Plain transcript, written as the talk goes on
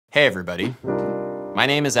Hey everybody, my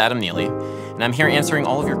name is Adam Neely, and I'm here answering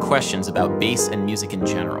all of your questions about bass and music in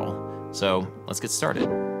general. So let's get started.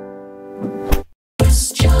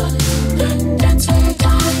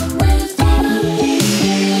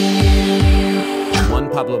 Juan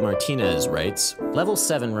Pablo Martinez writes, Level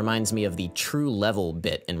 7 reminds me of the true level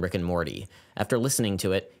bit in Rick and Morty. After listening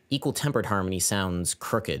to it, equal tempered harmony sounds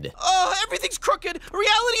crooked. Everything's crooked.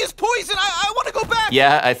 Reality is poison. I want to go back.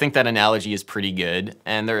 Yeah, I think that analogy is pretty good.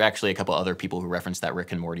 And there are actually a couple other people who referenced that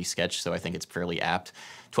Rick and Morty sketch, so I think it's fairly apt.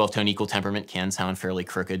 12-tone equal temperament can sound fairly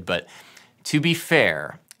crooked, but to be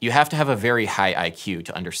fair, you have to have a very high IQ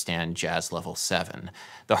to understand jazz level 7.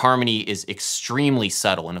 The harmony is extremely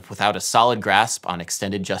subtle, and without a solid grasp on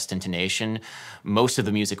extended just intonation, most of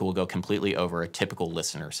the music will go completely over a typical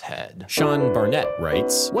listener's head. Sean Barnett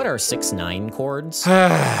writes, what are 6/9 chords?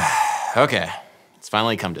 Okay, let's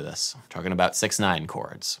finally come to this. I'm talking about 6/9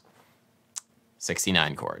 chords.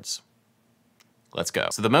 69 chords. Let's go.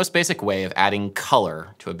 So the most basic way of adding color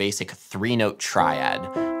to a basic 3-note triad,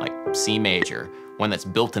 like C major, one that's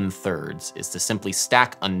built in thirds, is to simply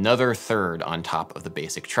stack another third on top of the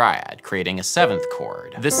basic triad, creating a 7th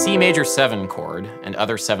chord. The C major 7 chord, and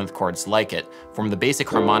other 7th chords like it, form the basic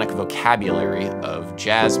harmonic vocabulary of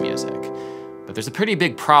jazz music. But there's a pretty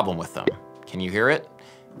big problem with them. Can you hear it?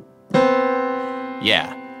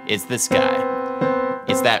 Yeah, it's this guy.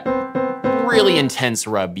 It's that really intense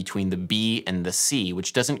rub between the B and the C,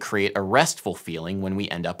 which doesn't create a restful feeling when we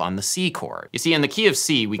end up on the C chord. You see, in the key of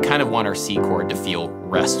C, we kind of want our C chord to feel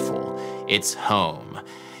restful. It's home.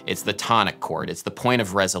 It's the tonic chord. It's the point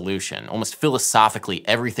of resolution. Almost philosophically,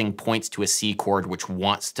 everything points to a C chord which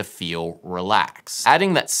wants to feel relaxed.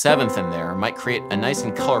 Adding that 7th in there might create a nice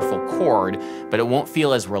and colorful chord, but it won't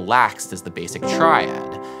feel as relaxed as the basic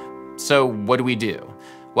triad. So what do?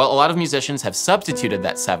 Well, a lot of musicians have substituted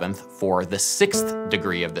that 7th for the 6th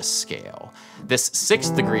degree of the scale. This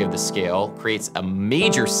 6th degree of the scale creates a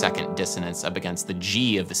major second dissonance up against the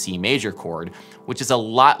G of the C major chord, which is a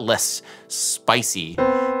lot less spicy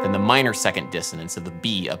than the minor second dissonance of the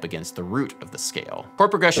B up against the root of the scale. Chord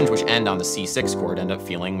progressions which end on the C6 chord end up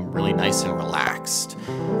feeling really nice and relaxed.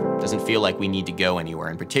 Doesn't feel like we need to go anywhere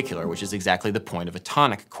in particular, which is exactly the point of a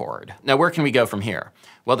tonic chord. Now, where can we go from here?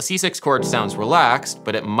 Well, the C6 chord sounds relaxed,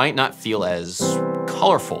 but it might not feel as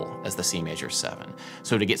colorful as the C major 7.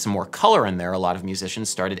 So to get some more color in there, a lot of musicians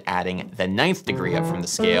started adding the 9th degree up from the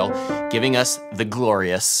scale, giving us the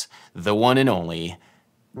glorious, the one and only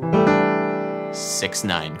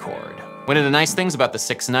 6/9 chord. One of the nice things about the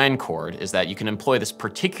 6/9 chord is that you can employ this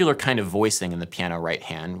particular kind of voicing in the piano right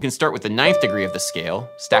hand. You can start with the 9th degree of the scale,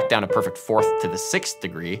 stack down a perfect 4th to the 6th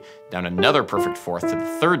degree, down another perfect 4th to the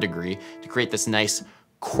 3rd degree to create this nice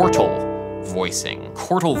quartal voicing.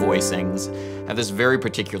 Quartal voicings have this very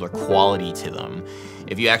particular quality to them.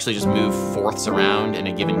 If you actually just move 4ths around in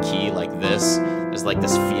a given key like this, there's like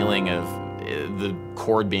this feeling of the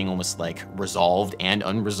chord being almost like resolved and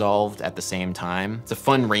unresolved at the same time. It's a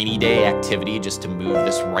fun rainy day activity just to move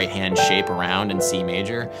this right hand shape around in C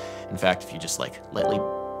major. In fact, if you just like lightly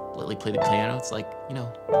play the piano, it's like, you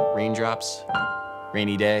know, raindrops,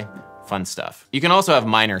 rainy day. Fun stuff. You can also have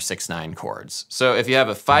minor 6/9 chords. So if you have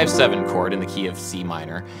a 5/7 chord in the key of C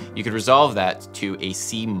minor, you could resolve that to a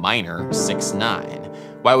C minor 6/9.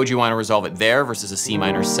 Why would you want to resolve it there versus a C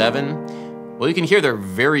minor 7? Well, you can hear they're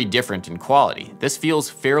very different in quality. This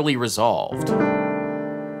feels fairly resolved.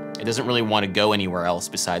 It doesn't really want to go anywhere else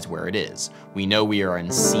besides where it is. We know we are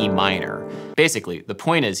in C minor. Basically, the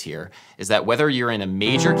point is that whether you're in a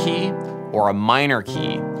major key or a minor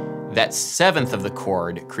key, that 7th of the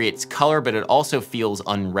chord creates color, but it also feels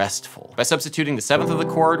unrestful. By substituting the 7th of the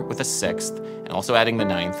chord with a 6th, and also adding the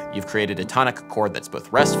 9th, you've created a tonic chord that's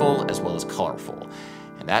both restful as well as colorful.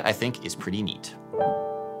 And that, I think, is pretty neat.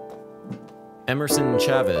 Emerson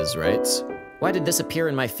Chavez writes, why did this appear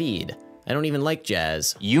in my feed? I don't even like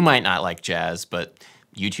jazz. You might not like jazz, but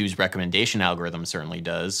YouTube's recommendation algorithm certainly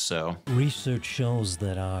does, so. Research shows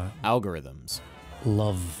that our algorithms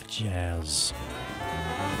love jazz.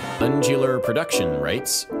 Ungular Production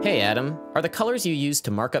writes, hey Adam, are the colors you use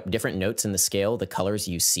to mark up different notes in the scale the colors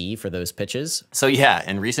you see for those pitches? So yeah,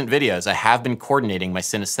 in recent videos, I have been coordinating my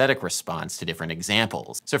synesthetic response to different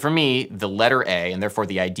examples. So for me, the letter A, and therefore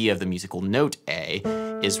the idea of the musical note A,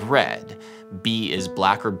 is red. B is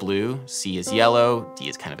black or blue, C is yellow, D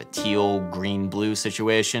is kind of a teal, green, blue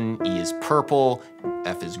situation, E is purple,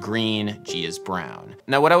 F is green, G is brown.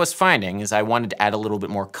 Now what I was finding is I wanted to add a little bit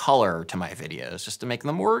more color to my videos just to make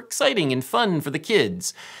them more exciting and fun for the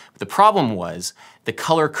kids. But the problem was the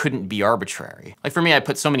color couldn't be arbitrary. Like for me, I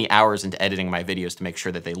put so many hours into editing my videos to make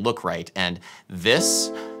sure that they look right, and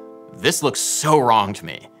this looks so wrong to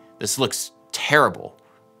me. this looks terrible.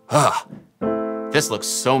 Ugh, this looks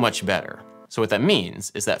so much better. So what that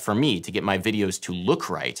means is that for me to get my videos to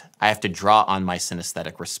look right, I have to draw on my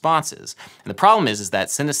synesthetic responses. And the problem is that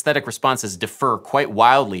synesthetic responses differ quite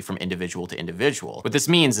wildly from individual to individual. What this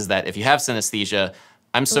means is that if you have synesthesia,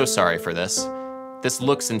 I'm so sorry for this. This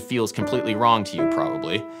looks and feels completely wrong to you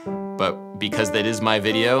probably, but because that is my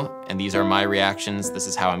video and these are my reactions, this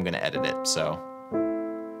is how I'm gonna edit it, so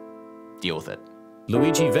deal with it.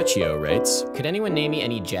 Luigi Vecchio writes, could anyone name me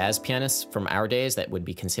any jazz pianists from our days that would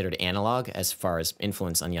be considered analog as far as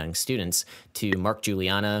influence on young students to Mark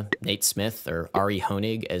Juliana, Nate Smith, or Ari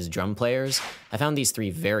Honig as drum players? I found these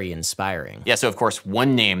three very inspiring. Yeah, so of course,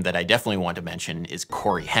 one name that I definitely want to mention is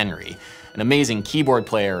Corey Henry, an amazing keyboard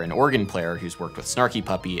player and organ player who's worked with Snarky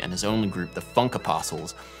Puppy and his own group, the Funk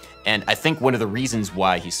Apostles. And I think one of the reasons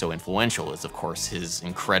why he's so influential is, of course, his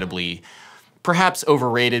incredibly perhaps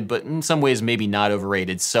overrated, but in some ways maybe not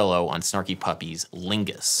overrated solo on Snarky Puppy's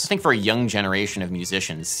Lingus. I think for a young generation of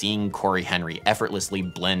musicians, seeing Corey Henry effortlessly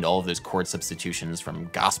blend all of those chord substitutions from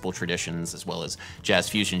gospel traditions as well as jazz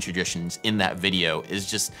fusion traditions in that video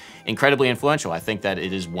is just incredibly influential. I think that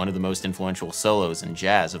it is one of the most influential solos in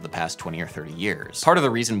jazz of the past 20 or 30 years. Part of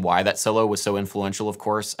the reason why that solo was so influential, of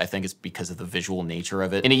course, I think is because of the visual nature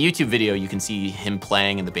of it. In a YouTube video, you can see him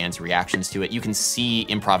playing and the band's reactions to it. You can see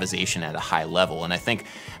improvisation at a high level. And I think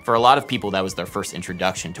for a lot of people, that was their first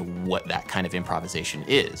introduction to what that kind of improvisation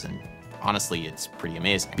is. And honestly, it's pretty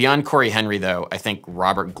amazing. Beyond Corey Henry though, I think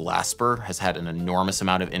Robert Glasper has had an enormous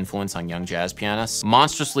amount of influence on young jazz pianists.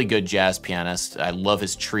 Monstrously good jazz pianist. I love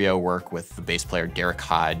his trio work with the bass player Derek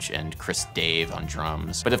Hodge and Chris Dave on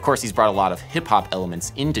drums. But of course, he's brought a lot of hip hop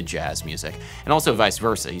elements into jazz music, and also vice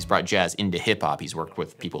versa. He's brought jazz into hip hop. He's worked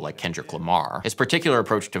with people like Kendrick Lamar. His particular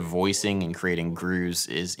approach to voicing and creating grooves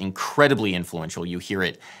is incredibly influential. You hear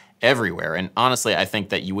it everywhere. And honestly, I think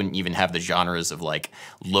that you wouldn't even have the genres of like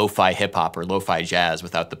lo-fi hip hop or lo-fi jazz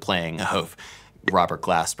without the playing of Robert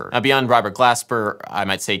Glasper. Now beyond Robert Glasper, I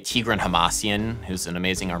might say Tigran Hamasyan, who's an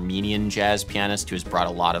amazing Armenian jazz pianist who has brought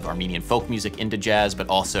a lot of Armenian folk music into jazz, but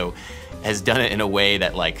also has done it in a way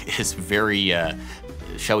that like is very,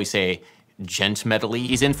 shall we say, gent metal-y.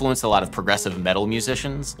 He's influenced a lot of progressive metal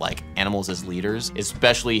musicians like Animals as Leaders,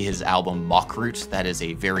 especially his album Mockroot. That is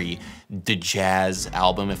a very jazz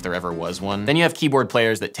album if there ever was one. Then you have keyboard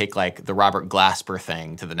players that take like the Robert Glasper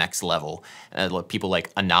thing to the next level. People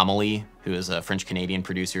like Anomaly, who is a French-Canadian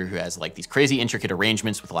producer who has like these crazy intricate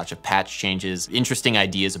arrangements with lots of patch changes, interesting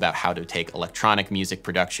ideas about how to take electronic music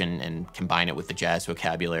production and combine it with the jazz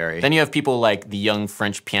vocabulary. Then you have people like the young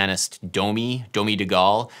French pianist Domi de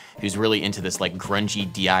Gaulle, who's really into this like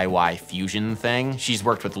grungy DIY fusion thing. She's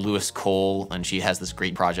worked with Lewis Cole, and she has this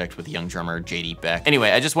great project with young drummer JD Beck.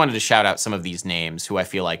 Anyway, I just wanted to shout out some of these names who I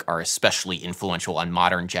feel like are especially influential on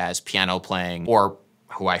modern jazz piano playing, or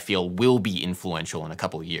who I feel will be influential in a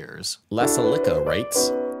couple years. Lasalico writes,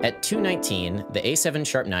 at 219, the A7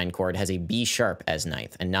 sharp 9 chord has a B sharp as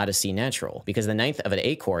ninth and not a C natural, because the ninth of an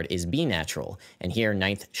A chord is B natural, and here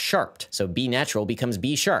ninth sharped, so B natural becomes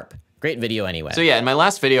B sharp. Great video anyway. So yeah, in my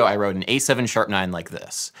last video, I wrote an A7 sharp 9 like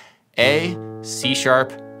this. A, C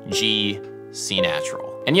sharp, G, C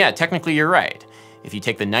natural. And yeah, technically you're right. If you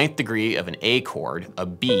take the ninth degree of an A chord, a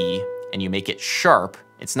B, and you make it sharp,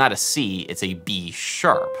 it's not a C, it's a B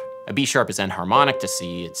sharp. A B sharp is enharmonic to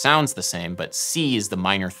C, it sounds the same, but C is the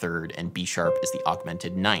minor third and B sharp is the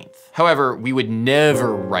augmented ninth. However, we would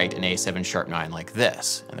never write an A7 sharp 9 like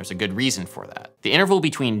this, and there's a good reason for that. The interval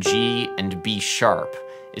between G and B sharp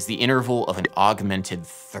is the interval of an augmented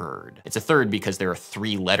third. It's a third because there are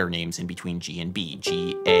 3 letter names in between G and B,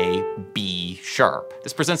 G, A, B sharp.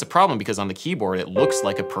 This presents a problem because on the keyboard it looks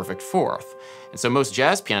like a perfect fourth. And so most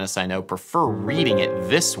jazz pianists I know prefer reading it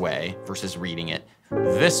this way versus reading it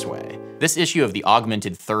this way. This issue of the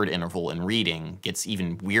augmented third interval in reading gets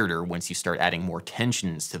even weirder once you start adding more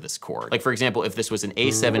tensions to this chord. Like for example, if this was an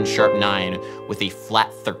A7 sharp 9 with a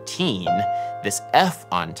flat 13, this F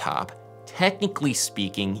on top, technically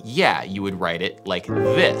speaking, yeah, you would write it like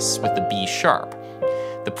this with the B sharp.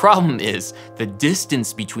 The problem is the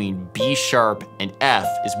distance between B sharp and F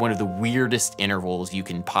is one of the weirdest intervals you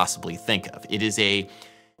can possibly think of. It is a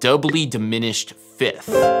doubly diminished fifth,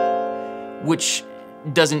 which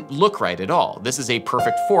doesn't look right at all. This is a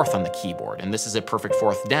perfect fourth on the keyboard, and this is a perfect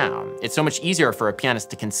fourth down. It's so much easier for a pianist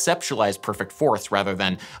to conceptualize perfect fourths rather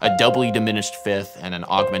than a doubly diminished fifth and an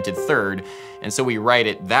augmented third, and so we write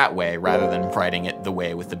it that way rather than writing it the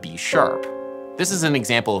way with the B sharp. This is an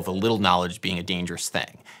example of a little knowledge being a dangerous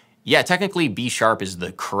thing. Yeah, technically B sharp is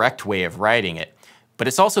the correct way of writing it, but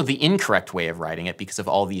it's also the incorrect way of writing it because of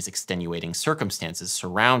all these extenuating circumstances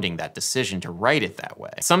surrounding that decision to write it that way.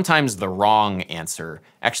 Sometimes the wrong answer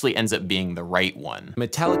actually ends up being the right one.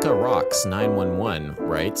 Metallica Rocks 911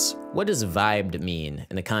 writes, what does vibed mean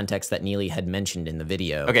in the context that Neely had mentioned in the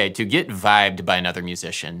video? Okay, to get vibed by another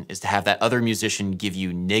musician is to have that other musician give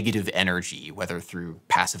you negative energy, whether through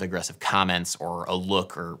passive-aggressive comments or a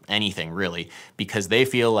look or anything really, because they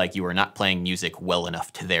feel like you are not playing music well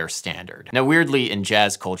enough to their standard. Now weirdly, in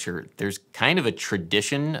jazz culture, there's kind of a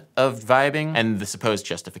tradition of vibing, and the supposed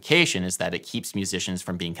justification is that it keeps musicians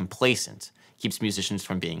from being complacent, keeps musicians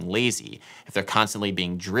from being lazy, if they're constantly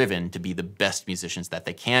being driven to be the best musicians that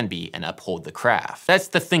they can be and uphold the craft. That's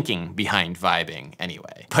the thinking behind vibing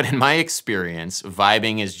anyway. But in my experience,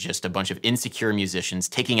 vibing is just a bunch of insecure musicians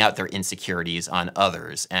taking out their insecurities on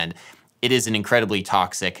others, and it is an incredibly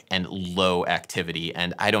toxic and low activity,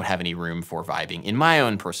 and I don't have any room for vibing in my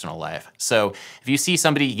own personal life. So if you see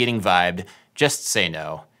somebody getting vibed, just say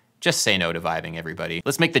no. Just say no to vibing, everybody.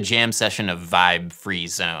 Let's make the jam session a vibe-free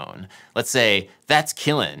zone. Let's say, that's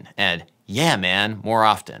killin', and yeah, man, more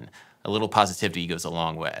often. A little positivity goes a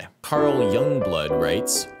long way. Carl Youngblood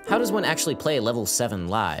writes, how does one actually play level 7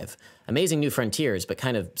 live? Amazing new frontiers, but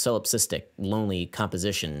kind of solipsistic, lonely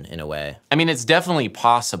composition in a way. I mean, it's definitely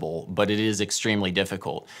possible, but it is extremely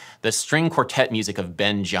difficult. The string quartet music of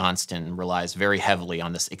Ben Johnston relies very heavily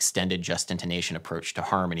on this extended just intonation approach to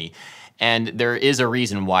harmony. And there is a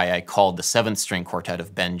reason why I called the 7th string quartet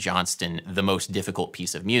of Ben Johnston the most difficult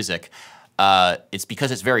piece of music. It's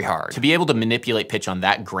because it's very hard. To be able to manipulate pitch on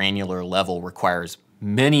that granular level requires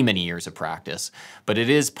many, many years of practice, but it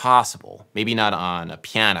is possible. Maybe not on a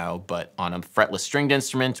piano, but on a fretless stringed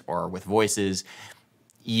instrument or with voices.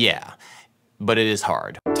 Yeah, but it is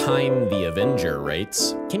hard. Time the Avenger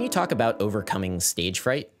writes, can you talk about overcoming stage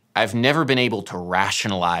fright? I've never been able to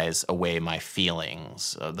rationalize away my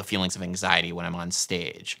feelings, the feelings of anxiety when I'm on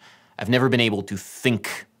stage. I've never been able to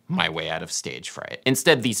think my way out of stage fright.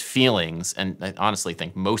 Instead, these feelings, and I honestly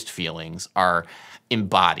think most feelings, are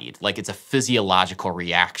embodied. Like it's a physiological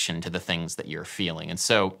reaction to the things that you're feeling. And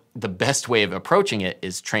so the best way of approaching it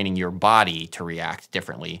is training your body to react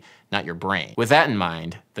differently, not your brain. With that in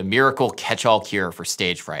mind, the miracle catch-all cure for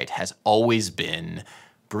stage fright has always been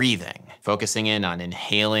breathing, focusing in on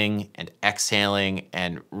inhaling and exhaling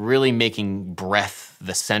and really making breath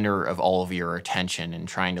the center of all of your attention and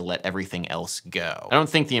trying to let everything else go. I don't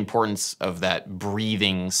think the importance of that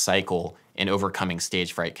breathing cycle in overcoming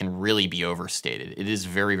stage fright can really be overstated. It is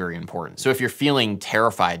very, very important. So if you're feeling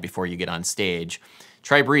terrified before you get on stage,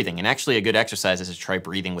 try breathing. And actually a good exercise is to try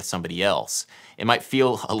breathing with somebody else. It might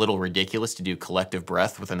feel a little ridiculous to do collective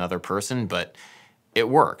breath with another person, but it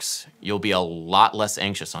works. You'll be a lot less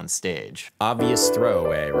anxious on stage. Obvious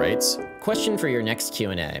Throwaway writes, question for your next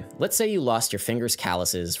Q&A. Let's say you lost your fingers'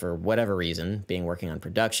 calluses for whatever reason, being working on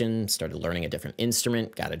production, started learning a different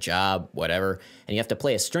instrument, got a job, whatever, and you have to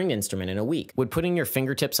play a stringed instrument in a week. Would putting your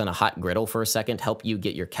fingertips on a hot griddle for a second help you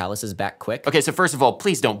get your calluses back quick? Okay, so first of all,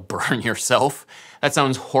 please don't burn yourself. That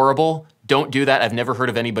sounds horrible. Don't do that. I've never heard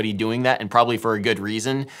of anybody doing that, and probably for a good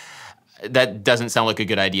reason. That doesn't sound like a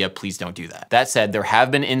good idea. Please don't do that. That said, there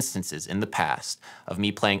have been instances in the past of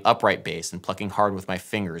me playing upright bass and plucking hard with my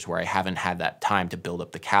fingers where I haven't had that time to build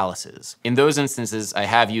up the calluses. In those instances, I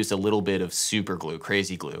have used a little bit of super glue,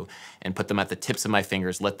 crazy glue, and put them at the tips of my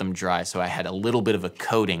fingers, let them dry so I had a little bit of a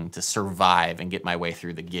coating to survive and get my way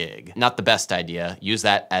through the gig. Not the best idea. Use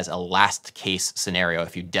that as a last case scenario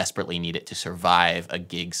if you desperately need it to survive a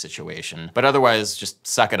gig situation. But otherwise, just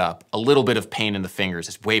suck it up. A little bit of pain in the fingers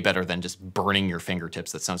is way better than just burning your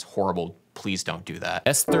fingertips. That sounds horrible. Please don't do that.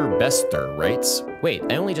 Esther Bester writes, wait,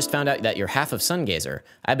 I only just found out that you're half of Sungazer.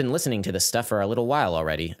 I've been listening to this stuff for a little while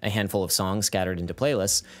already, a handful of songs scattered into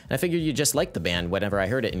playlists, and I figured you just liked the band whenever I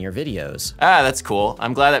heard it in your videos. Ah, that's cool.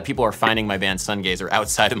 I'm glad that people are finding my band Sungazer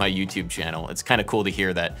outside of my YouTube channel. It's kind of cool to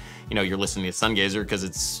hear that, you know, you're listening to Sungazer because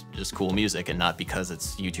it's just cool music and not because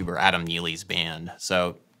it's YouTuber Adam Neely's band.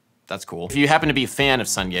 So that's cool. If you happen to be a fan of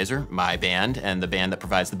Sungazer, my band, and the band that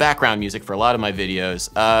provides the background music for a lot of my videos,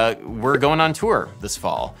 we're going on tour this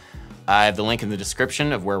fall. I have the link in the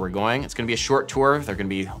description of where we're going. It's gonna be a short tour. There are gonna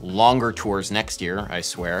be longer tours next year, I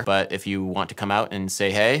swear. But if you want to come out and say,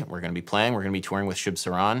 hey, we're gonna be playing, we're gonna be touring with Shub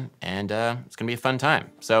Saran, and it's gonna be a fun time.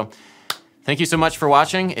 So thank you so much for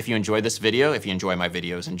watching. If you enjoyed this video, if you enjoy my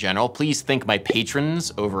videos in general, please thank my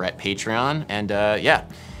patrons over at Patreon. And yeah,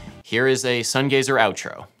 here is a Sungazer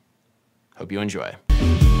outro. Hope you enjoy.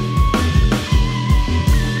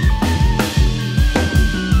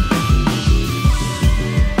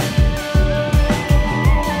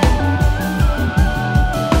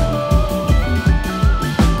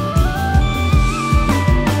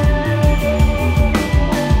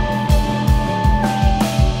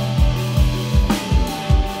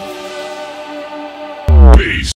 Peace.